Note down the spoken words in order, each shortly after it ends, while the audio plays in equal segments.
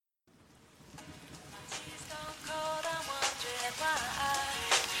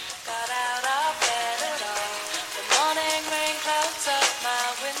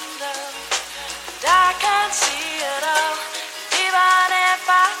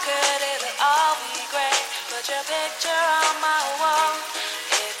picture on my wall.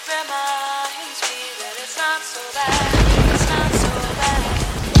 It reminds me that it's not so bad. It's not so bad.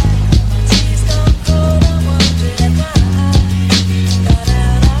 My tea's gone cold. I'm wondering why I got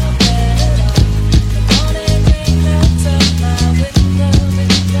out of bed at all. The morning rain melts up my window,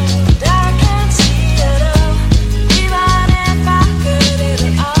 and I can't see it all. Even if I could,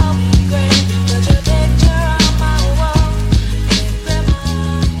 it'll all be great. But your picture on my wall, it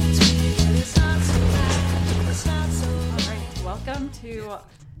reminds me that it's not so bad. It's not so bad. All right, welcome to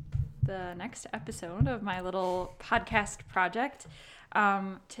the next episode of my little podcast project.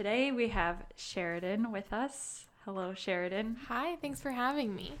 Today we have Sheridan with us. Hello, Sheridan. Hi, thanks for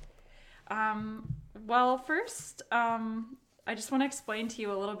having me. Well, first, I just want to explain to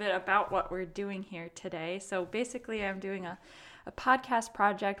you a little bit about what we're doing here today. So basically, I'm doing a podcast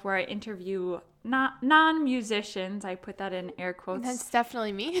project where I interview non-musicians, I put that in air quotes, That's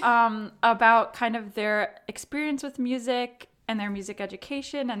definitely me. about kind of their experience with music and their music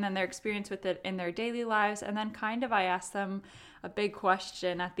education, and then their experience with it in their daily lives. And then kind of I ask them a big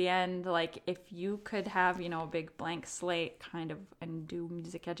question at the end, like if you could have, a big blank slate kind of and do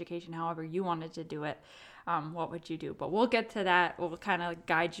music education however you wanted to do it, what would you do? But we'll get to that. We'll kind of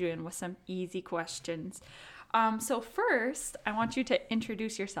guide you in with some easy questions. So first, I want you to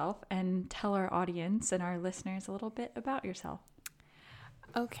introduce yourself and tell our audience and our listeners a little bit about yourself.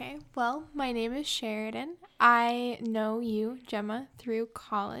 Okay, well, my name is Sheridan. I know you, Gemma, through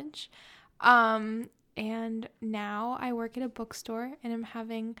college. And now I work at a bookstore and I'm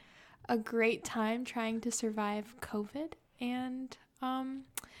having a great time trying to survive COVID. And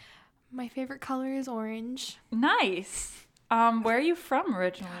my favorite color is orange. Nice. Where are you from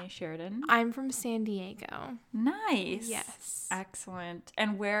originally, Sheridan? I'm from San Diego. Nice. Yes. Excellent.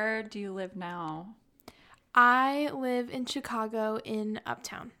 And where do you live now? I live in Chicago in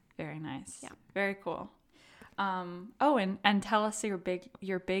Uptown. Very nice. Yeah. Very cool. And tell us your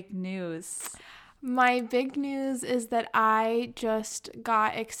big news. My big news is that I just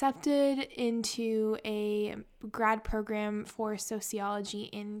got accepted into a grad program for sociology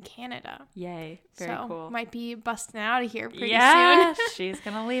in Canada. Yay. Very cool. Might be busting out of here pretty Yeah, soon. she's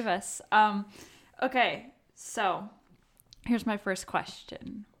gonna leave us. Okay, so here's my first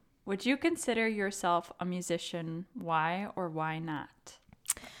question. Would you consider yourself a musician? Why or why not?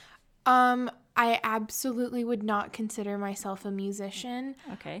 I absolutely would not consider myself a musician.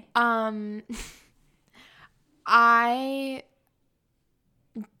 Okay. I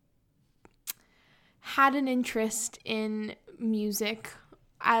had an interest in music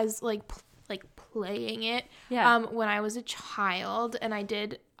as like playing it when I was a child, and I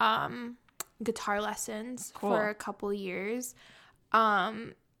did guitar lessons for a couple years.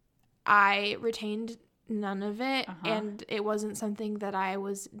 I retained none of it, and it wasn't something that I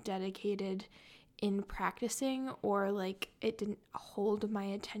was dedicated in practicing, or like it didn't hold my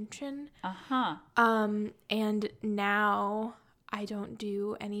attention. And now I don't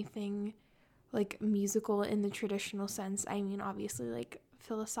do anything like musical in the traditional sense. I mean, obviously, like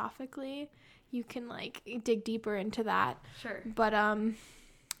philosophically, you can like dig deeper into that. Sure. But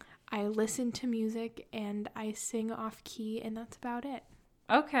I listen to music and I sing off key, and that's about it.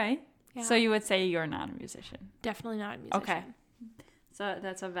 Okay. Yeah. So you would say you're not a musician? Definitely not a musician. Okay. So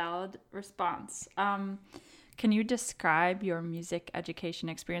that's a valid response. Can you describe your music education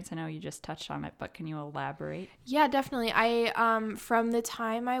experience? I know you just touched on it, but can you elaborate? Yeah, definitely. I from the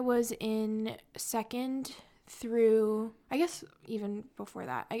time I was in second through, I guess even before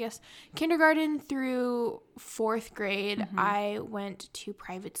that, I guess kindergarten through fourth grade, I went to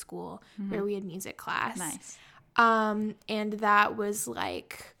private school where we had music class. Nice. And that was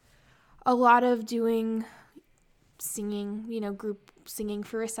like a lot of doing singing, group singing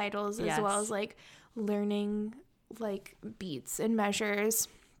for recitals, as well as like learning like beats and measures.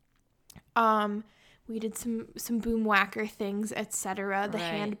 We did some boom whacker things, etc. The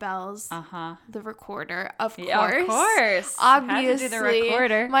handbells, the recorder, of course. Yeah, of course. Obviously, had to do the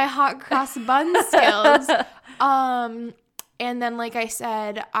recorder. My hot cross bun skills. And then, like I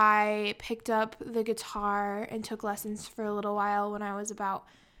said, I picked up the guitar and took lessons for a little while when I was about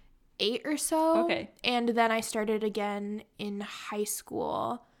 8 or so. Okay. And then I started again in high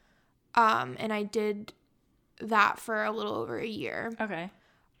school. And I did that for a little over a year. Okay.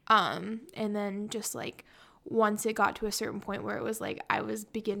 And then just like once it got to a certain point where it was like I was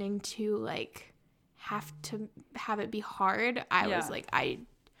beginning to like have it be hard, I was like, I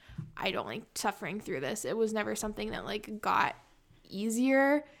don't like suffering through this. It was never something that like got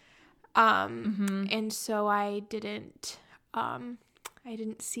easier. And so I didn't I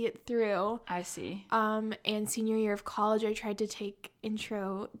didn't see it through. I see. And senior year of college, I tried to take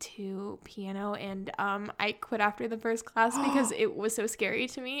intro to piano, and I quit after the first class because it was so scary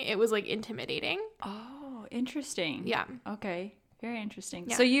to me. It was like intimidating. Oh, interesting. Yeah. Okay. Very interesting.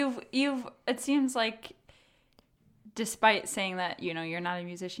 Yeah. So you've it seems like, despite saying that, you're not a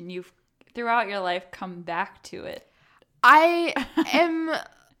musician, you've throughout your life come back to it. I am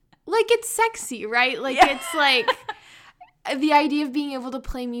like, it's sexy, right? Like, yeah. It's like the idea of being able to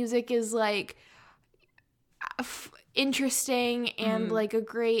play music is like interesting and like a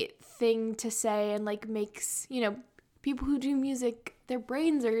great thing to say, and like makes, people who do music, their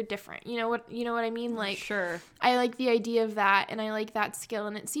brains are different. You know what I mean? Like, sure. I like the idea of that, and I like that skill,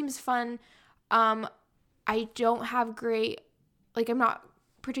 and it seems fun. I don't have great, like, I'm not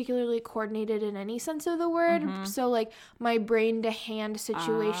particularly coordinated in any sense of the word. So like my brain to hand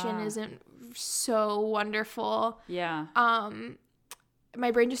situation isn't so wonderful. Yeah.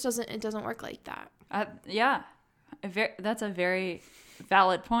 My brain just doesn't work like that. Yeah. That's a very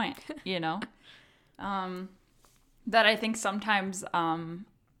valid point, that I think sometimes,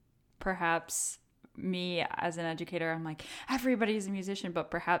 perhaps me as an educator, I'm like, everybody's a musician, but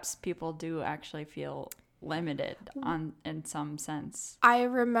perhaps people do actually feel limited in some sense. I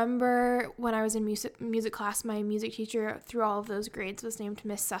remember when I was in music class, my music teacher through all of those grades was named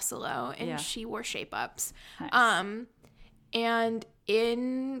Miss Cecilo, and she wore shape-ups. Nice. And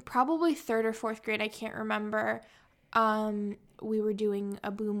in probably 3rd or 4th grade, I can't remember, we were doing a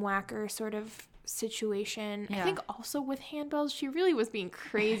boom whacker sort of situation. I think also with handbells. She really was being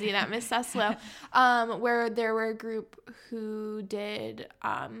crazy, that Miss Cecilo, where there were a group who did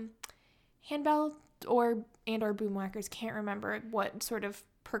handbell or boom whackers. Can't remember what sort of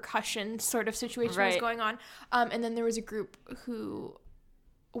percussion sort of situation was going on. And then there was a group who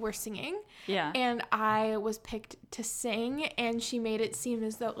were singing. Yeah. And I was picked to sing, and she made it seem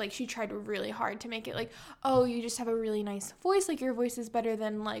as though, like, she tried really hard to make it like, oh, you just have a really nice voice. Like, your voice is better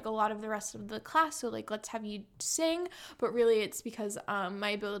than, like, a lot of the rest of the class. So, like, let's have you sing. But really it's because my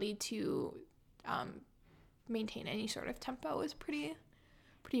ability to maintain any sort of tempo is pretty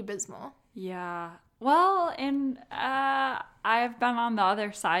abysmal. Yeah. Well, and I've been on the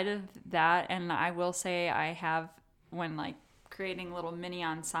other side of that, and I will say I have, when like creating little mini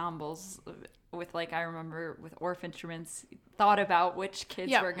ensembles with, like, I remember with Orff instruments, thought about which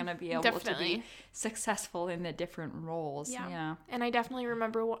kids were going to be able to be successful in the different roles. Yeah. And I definitely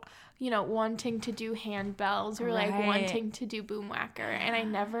remember, wanting to do handbells or like wanting to do boom whacker, and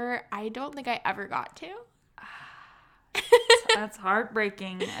I don't think I ever got to. That's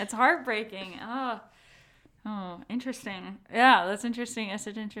heartbreaking. It's heartbreaking. Oh, interesting. Yeah, that's interesting. That's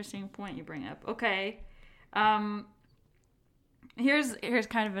an interesting point you bring up. Okay. Here's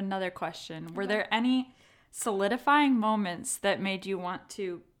kind of another question. Were there any solidifying moments that made you want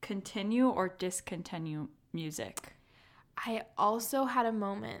to continue or discontinue music? I also had a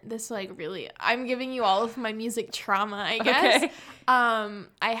moment. This, like, really, I'm giving you all of my music trauma, I guess. Okay.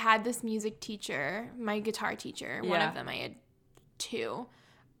 I had this music teacher, my guitar teacher. One of them, I had 2.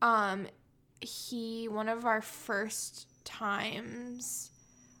 One of our first times,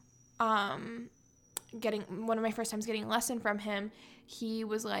 getting a lesson from him, he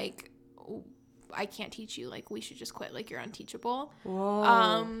was like, I can't teach you. Like, we should just quit. Like, you're unteachable.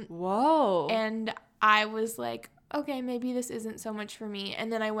 Whoa. And I was like, okay, maybe this isn't so much for me.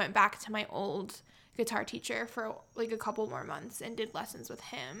 And then I went back to my old guitar teacher for like a couple more months and did lessons with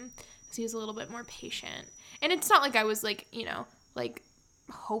him because he was a little bit more patient. And it's not like I was like, like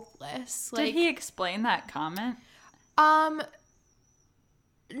hopeless. Like, did he explain that comment?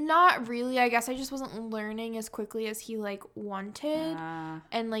 Not really. I guess I just wasn't learning as quickly as he like wanted,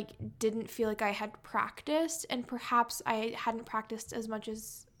 and like didn't feel like I had practiced, and perhaps I hadn't practiced as much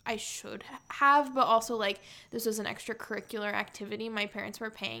as I should have, but also like this was an extracurricular activity my parents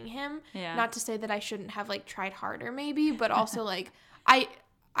were paying him. Yeah. Not to say that I shouldn't have like tried harder maybe, but also like I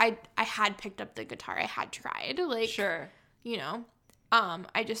had picked up the guitar. I had tried, like, sure.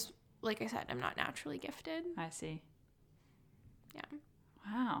 I just, like I said, I'm not naturally gifted. I see. Yeah.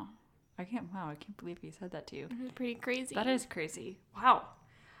 Wow. I can't believe he said that to you. It was pretty crazy. That is crazy. Wow.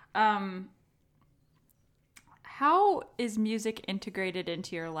 How is music integrated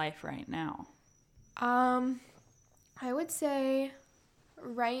into your life right now? I would say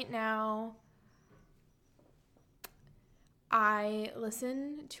right now I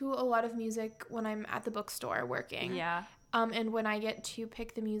listen to a lot of music when I'm at the bookstore working. Yeah. And when I get to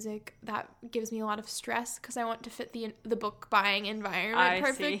pick the music, that gives me a lot of stress because I want to fit the book buying environment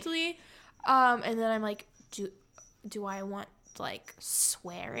perfectly. And then I'm like, do I want like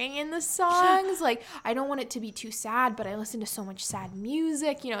swearing in the songs. Like, I don't want it to be too sad, but I listen to so much sad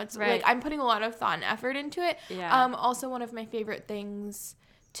music. You know, it's like I'm putting a lot of thought and effort into it. Yeah. Also, one of my favorite things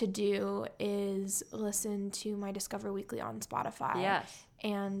to do is listen to my Discover Weekly on Spotify. Yes.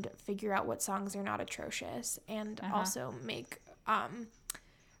 And figure out what songs are not atrocious, and also make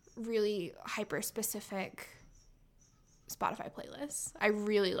really hyper specific Spotify playlists. I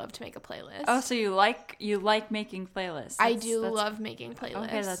really love to make a playlist. Oh, so you like making playlists? I do love making playlists.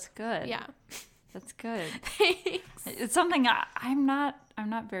 Okay, that's good. Yeah, that's good. Thanks. It's something I'm not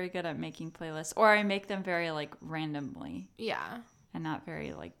very good at making playlists, or I make them very like randomly. Yeah, and not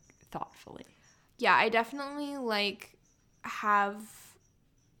very like thoughtfully. Yeah, I definitely like have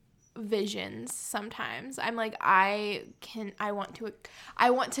visions sometimes. I'm like, I want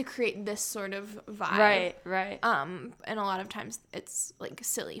to create this sort of vibe. Right. And a lot of times it's like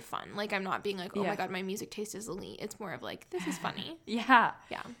silly fun. Like, I'm not being like, oh my god, my music taste is elite. It's more of like, this is funny. Yeah.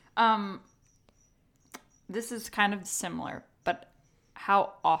 Yeah. This is kind of similar, but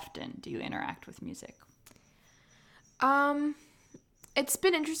how often do you interact with music? It's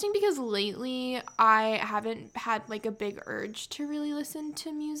been interesting because lately I haven't had like a big urge to really listen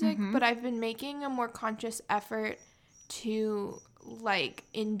to music, but I've been making a more conscious effort to like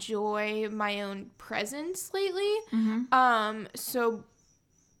enjoy my own presence lately. So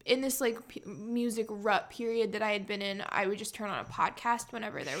in this like music rut period that I had been in, I would just turn on a podcast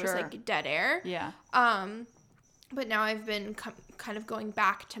whenever there was like dead air. Yeah. But now I've been kind of going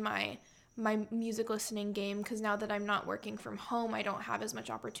back to my music listening game, because now that I'm not working from home, I don't have as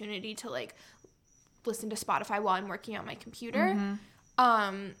much opportunity to like listen to Spotify while I'm working on my computer.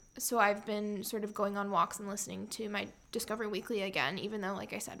 So I've been sort of going on walks and listening to my Discover Weekly again, even though,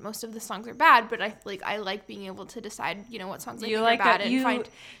 like I said, most of the songs are bad, but I like being able to decide, you know, what songs I think are bad and find.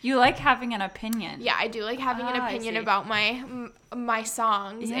 You like having an opinion. Yeah, I do like having an opinion about my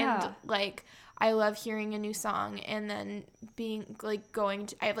songs, and like I love hearing a new song and then being like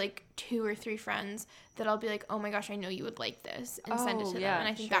I have like 2 or 3 friends that I'll be like, oh my gosh, I know you would like this, and send it to them, and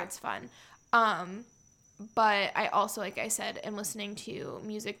I think that's fun. But I also, like I said, am listening to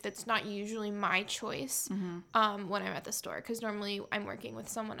music that's not usually my choice when I'm at the store, because normally I'm working with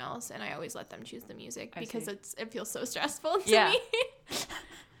someone else and I always let them choose the music because it feels so stressful to me.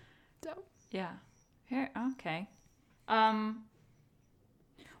 So yeah. Here, okay.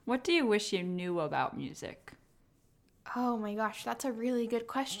 What do you wish you knew about music? Oh my gosh, that's a really good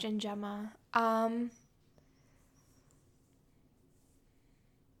question, Gemma.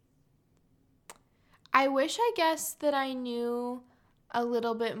 I wish, I guess, that I knew a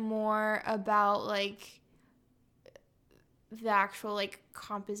little bit more about like the actual like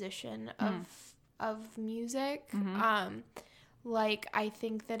composition of music. Like, I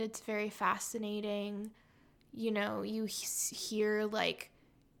think that it's very fascinating. You know, you hear like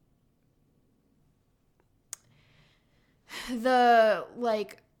the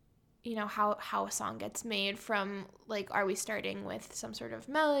like, you know, how a song gets made from like, are we starting with some sort of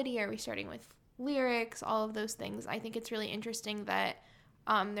melody, are we starting with lyrics, all of those things. I think it's really interesting that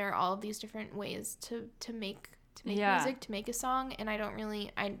there are all of these different ways to make music, to make a song, and I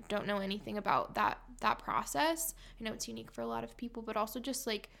don't know anything about that process. I know it's unique for a lot of people, but also just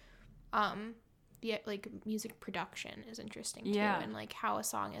like the like music production is interesting too, and like how a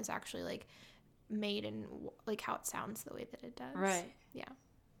song is actually like made and like how it sounds the way that it does. Right. Yeah.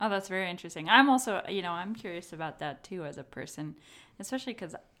 Oh, that's very interesting. I'm also, you know, I'm curious about that too as a person, especially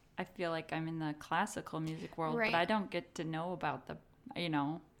because I feel like I'm in the classical music world, but I don't get to know about the, you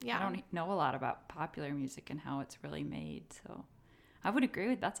know, I don't know a lot about popular music and how it's really made. So I would agree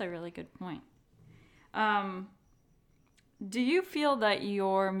with that's a really good point. Do you feel that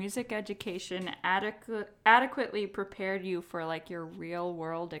your music education adequately prepared you for like your real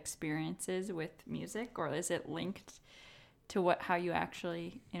world experiences with music, or is it linked to how you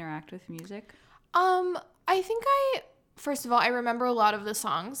actually interact with music? I think first of all, I remember a lot of the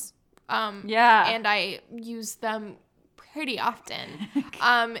songs. And I use them pretty often.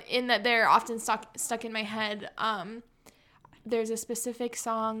 In that they're often stuck in my head. There's a specific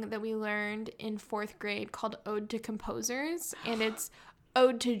song that we learned in 4th grade called Ode to Composers, and it's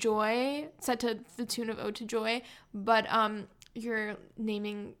Ode to Joy, set to the tune of Ode to Joy, but you're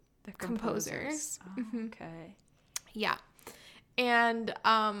naming the composers. Oh, okay. Yeah. And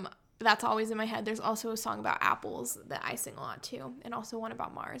that's always in my head. There's also a song about apples that I sing a lot too, and also one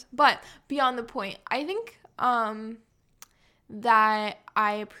about Mars. But beyond the point, I think that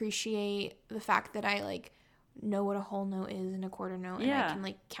I appreciate the fact that I like know what a whole note is and a quarter note, and I can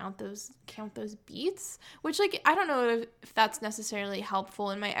like count those beats, which like I don't know if that's necessarily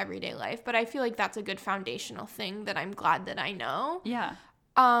helpful in my everyday life, but I feel like that's a good foundational thing that I'm glad that I know. Yeah.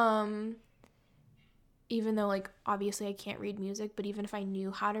 Even though like obviously I can't read music, but even if I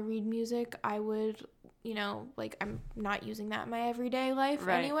knew how to read music, I would, you know, like I'm not using that in my everyday life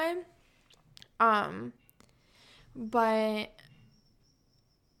anyway. But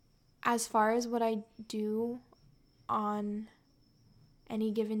as far as what I do on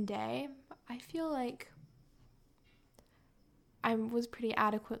any given day, I feel like I was pretty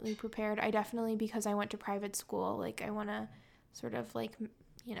adequately prepared. I definitely, because I went to private school, like I want to sort of like,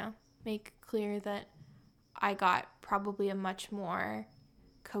 you know, make clear that I got probably a much more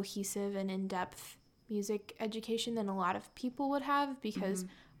cohesive and in-depth music education than a lot of people would have, because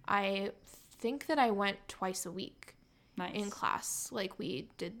I think that I went twice a week in class. Like we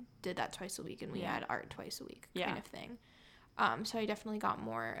did that twice a week, and we had art twice a week kind of thing. So I definitely got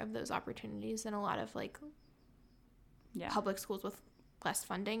more of those opportunities than a lot of like public schools with less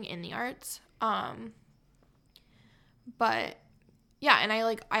funding in the arts. But yeah, and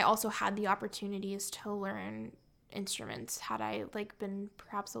I also had the opportunities to learn instruments had I like been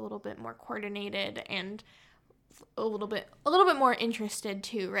perhaps a little bit more coordinated and a little bit more interested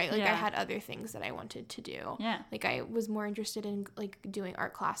too, right? Like I had other things that I wanted to do. Yeah. Like I was more interested in like doing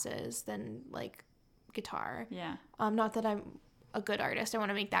art classes than like guitar. Yeah. Not that I'm a good artist, I want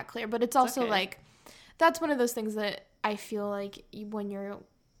to make that clear, but it's also like that's one of those things that I feel like when you're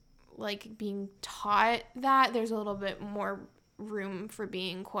like being taught that, there's a little bit more room for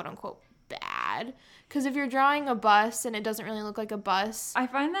being quote unquote bad, because if you're drawing a bus and it doesn't really look like a bus, I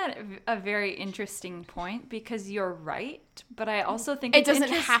find that a very interesting point, because you're right, but I also think it doesn't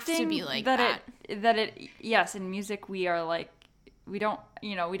have to be like that yes, in music we are like, we don't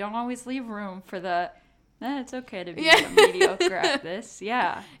always leave room for the it's okay to be mediocre at this. We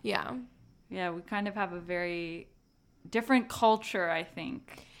kind of have a very different culture, I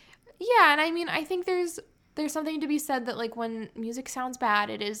think. And I mean, I think there's something to be said that like when music sounds bad,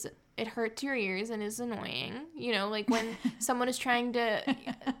 it hurts your ears and is annoying. You know, like when someone is trying to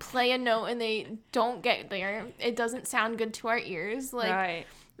play a note and they don't get there, it doesn't sound good to our ears. Like,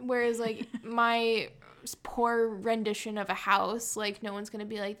 whereas like my poor rendition of a house, like no one's going to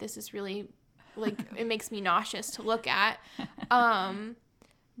be like, this is really like, it makes me nauseous to look at.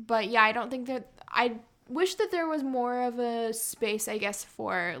 But yeah, I don't think that I wish that there was more of a space, I guess,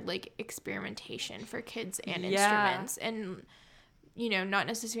 for like experimentation for kids and instruments, and you know, not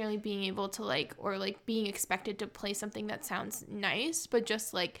necessarily being able to like, or like being expected to play something that sounds nice, but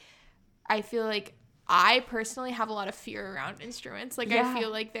just like I feel like I personally have a lot of fear around instruments. Like I feel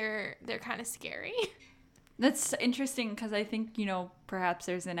like they're kind of scary. That's interesting, because I think, you know, perhaps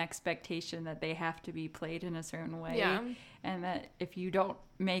there's an expectation that they have to be played in a certain way, and that if you don't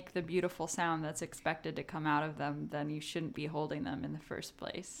make the beautiful sound that's expected to come out of them, then you shouldn't be holding them in the first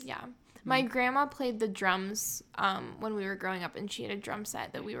place. My grandma played the drums when we were growing up, and she had a drum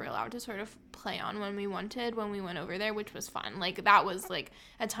set that we were allowed to sort of play on when we went over there, which was fun. Like that was like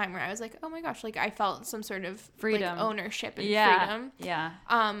a time where I was like, oh my gosh, like I felt some sort of freedom, like, ownership and freedom.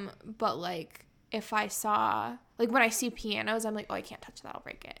 But like if I saw, like when I see pianos, I'm like, oh, I can't touch that, I'll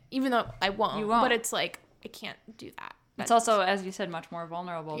break it. Even though I won't. You won't. But it's like, I can't do that. It's also, as you said, much more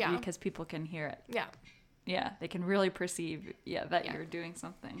vulnerable because people can hear it. Yeah, they can really perceive that you're doing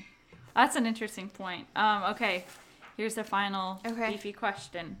something. That's an interesting point. Okay, here's the final beefy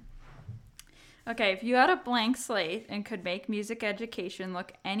question. Okay, if you had a blank slate and could make music education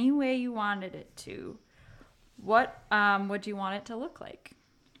look any way you wanted it to, what would you want it to look like?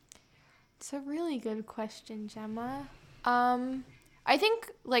 It's a really good question, Gemma. I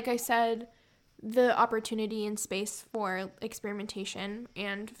think, like I said, the opportunity and space for experimentation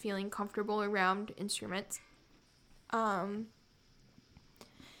and feeling comfortable around instruments. And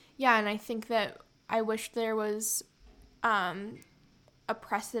I think that I wish there was a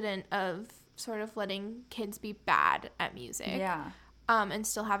precedent of sort of letting kids be bad at music. And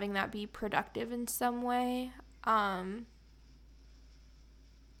still having that be productive in some way. I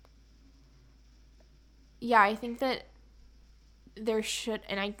think that there should,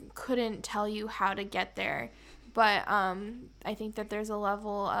 and I couldn't tell you how to get there, but I think that there's a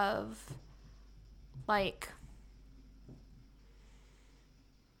level of like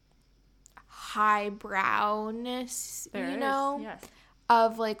highbrowness,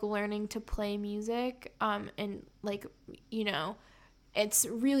 of like learning to play music, and like, you know, it's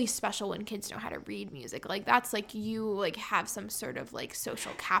really special when kids know how to read music. Like, that's, like, you, like, have some sort of, like,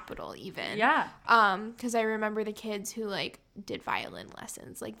 social capital even. Yeah. Because I remember the kids who, like, did violin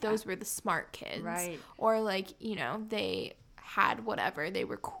lessons. Like, those were the smart kids. Right. Or, like, you know, they had whatever. They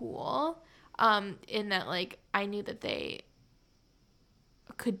were cool. In that, like, I knew that they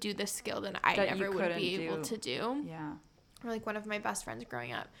could do this skill that I never would be able to do. Yeah. Or, like, one of my best friends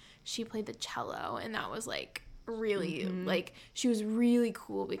growing up, she played the cello, and that was, like, really, like, she was really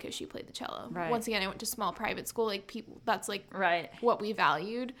cool because she played the cello. Right. Once again, I went to small private school, like, people, that's, like, Right. what we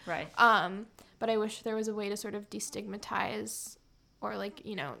valued. Right. But I wish there was a way to sort of destigmatize or, like,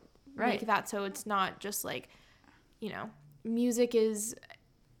 you know, make that so it's not just, like, you know, music is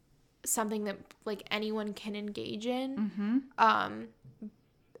something that, like, anyone can engage in.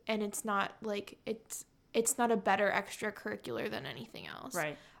 And it's not, like, it's not a better extracurricular than anything else.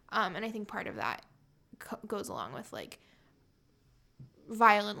 Right. And I think part of that goes along with, like,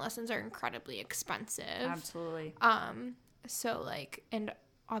 violin lessons are incredibly expensive. Absolutely. So, like, and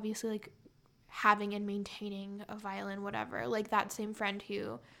obviously, like, having and maintaining a violin, whatever, like, that same friend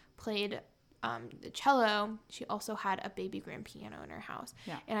who played the cello, she also had a baby grand piano in her house.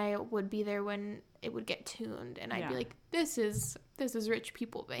 Yeah. And I would be there when it would get tuned, and I'd be like, this is rich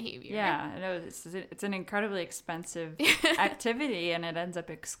people behavior. Yeah, I know it's an incredibly expensive activity, and it ends up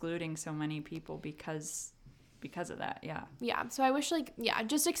excluding so many people because of that. Yeah. Yeah. So I wish, like,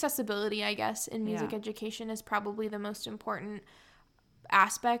 just accessibility, I guess, in music education is probably the most important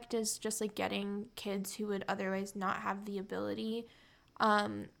aspect, is just, like, getting kids who would otherwise not have the ability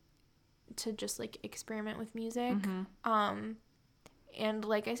to just, like, experiment with music. And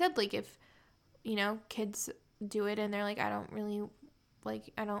like I said, like, if, you know, kids do it and they're like, I don't really,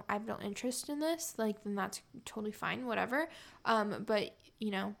 like, I have no interest in this, like, then that's totally fine, whatever. But,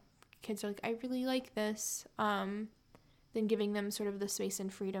 you know, kids are like, I really like this, then giving them sort of the space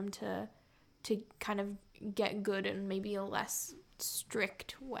and freedom to kind of get good in maybe a less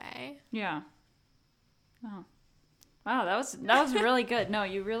strict way. Yeah. Oh. Wow, that was really good. No,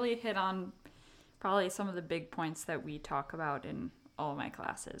 you really hit on probably some of the big points that we talk about in all of my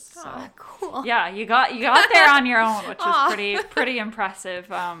classes. So cool. Yeah, you got there on your own, which is pretty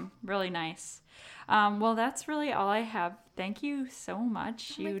impressive. Really nice. Well, that's really all I have. Thank you so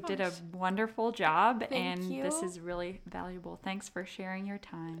much. You did a wonderful job. Thank you. This is really valuable. Thanks for sharing your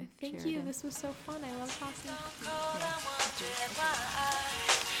time. Thank Sheridan. you. This was so fun. I love talking.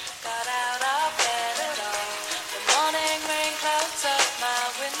 Got out of bed at all. The morning rain clouds up my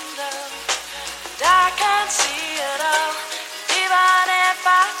window, and I can't see it all. Even if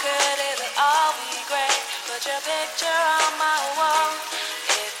I could, it'll all be great. Put your picture